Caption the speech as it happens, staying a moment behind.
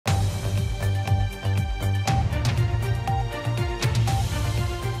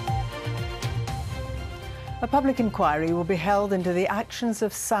A public inquiry will be held into the actions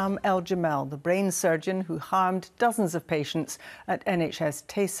of Sam Eljamel, the brain surgeon who harmed dozens of patients at NHS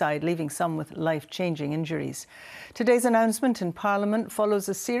Tayside, leaving some with life-changing injuries. Today's announcement in Parliament follows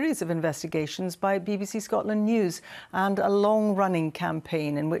a series of investigations by BBC Scotland News and a long-running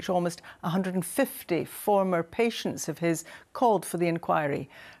campaign in which almost 150 former patients of his called for the inquiry.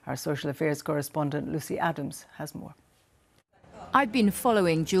 Our social affairs correspondent Lucy Adams has more. I've been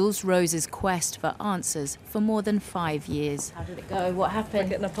following Jules Rose's quest for answers for more than 5 years. How did it go? What happened? We're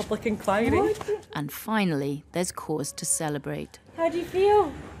getting a public inquiry. And finally, there's cause to celebrate. How do you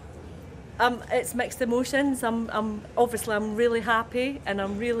feel? It's mixed emotions. I'm really happy, and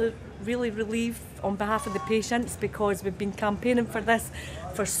I'm really relieved on behalf of the patients because we've been campaigning for this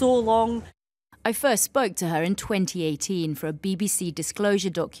for so long. I first spoke to her in 2018 for a BBC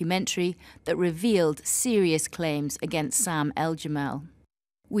disclosure documentary that revealed serious claims against Sam Eljamel.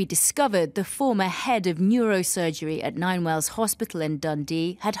 We discovered the former head of neurosurgery at Ninewells Hospital in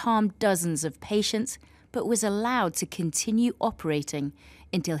Dundee had harmed dozens of patients, but was allowed to continue operating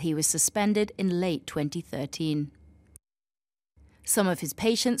until he was suspended in late 2013. Some of his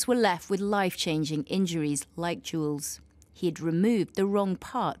patients were left with life-changing injuries like Jules. He had removed the wrong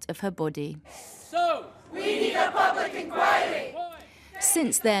part of her body. So, we need a public inquiry!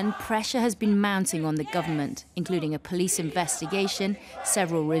 Since then, pressure has been mounting on the government, including a police investigation,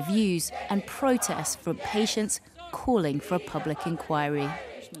 several reviews and protests from patients calling for a public inquiry.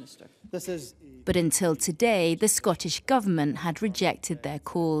 But until today, the Scottish Government had rejected their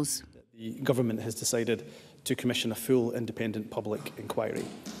calls. The Government has decided to commission a full independent public inquiry.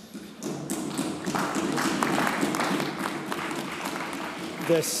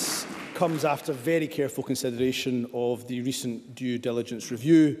 This comes after very careful consideration of the recent due diligence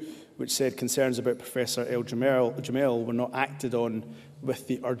review, which said concerns about Professor Eljamel were not acted on with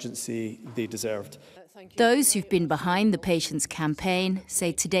the urgency they deserved. Those who've been behind the patients' campaign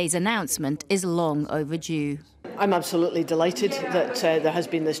say today's announcement is long overdue. I'm absolutely delighted that there has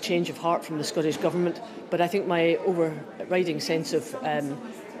been this change of heart from the Scottish Government, but I think my overriding sense of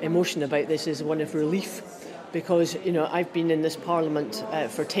emotion about this is one of relief. Because, you know, I've been in this Parliament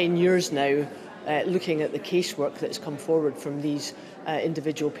for 10 years now, looking at the casework that's come forward from these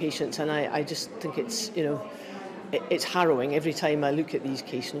individual patients, and I just think it's, you know, it's harrowing every time I look at these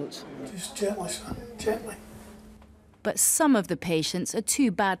case notes. Just gently, son, gently. But some of the patients are too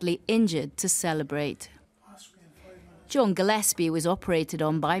badly injured to celebrate. John Gillespie was operated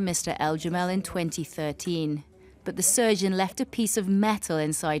on by Mr. Eljamel in 2013, but the surgeon left a piece of metal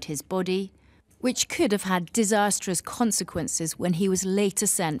inside his body, which could have had disastrous consequences when he was later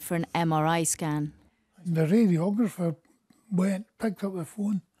sent for an MRI scan. The radiographer picked up the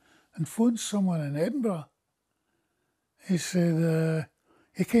phone and phoned someone in Edinburgh. He said,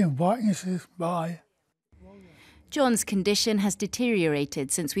 he came back and he says, bye. John's condition has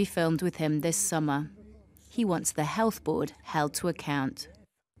deteriorated since we filmed with him this summer. He wants the Health Board held to account.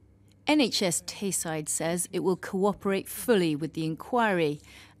 NHS Tayside says it will cooperate fully with the inquiry,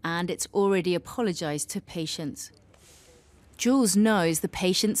 and it's already apologised to patients. Jules knows the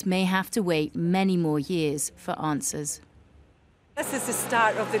patients may have to wait many more years for answers. This is the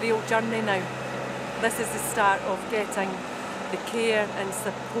start of the real journey now. This is the start of getting the care and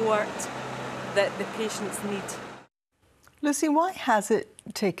support that the patients need. Lucy, why has it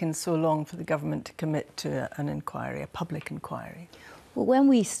taken so long for the government to commit to an inquiry, a public inquiry? Well, when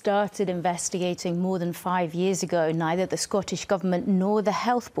we started investigating more than 5 years ago, neither the Scottish Government nor the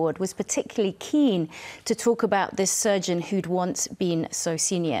Health Board was particularly keen to talk about this surgeon who'd once been so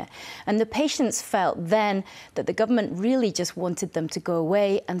senior. And the patients felt then that the government really just wanted them to go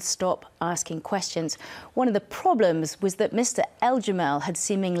away and stop asking questions. One of the problems was that Mr. Eljamel had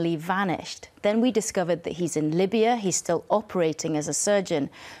seemingly vanished. Then we discovered that he's in Libya, he's still operating as a surgeon,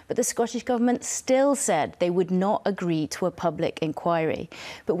 but the Scottish Government still said they would not agree to a public inquiry.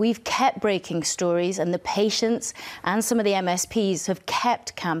 But we've kept breaking stories, and the patients and some of the MSPs have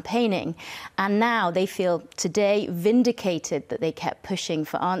kept campaigning, and now they feel today vindicated that they kept pushing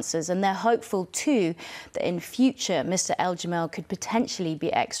for answers, and they're hopeful too that in future Mr. Eljamel could potentially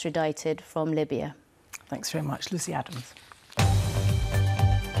be extradited from Libya. Thanks very much, Lucy Adams.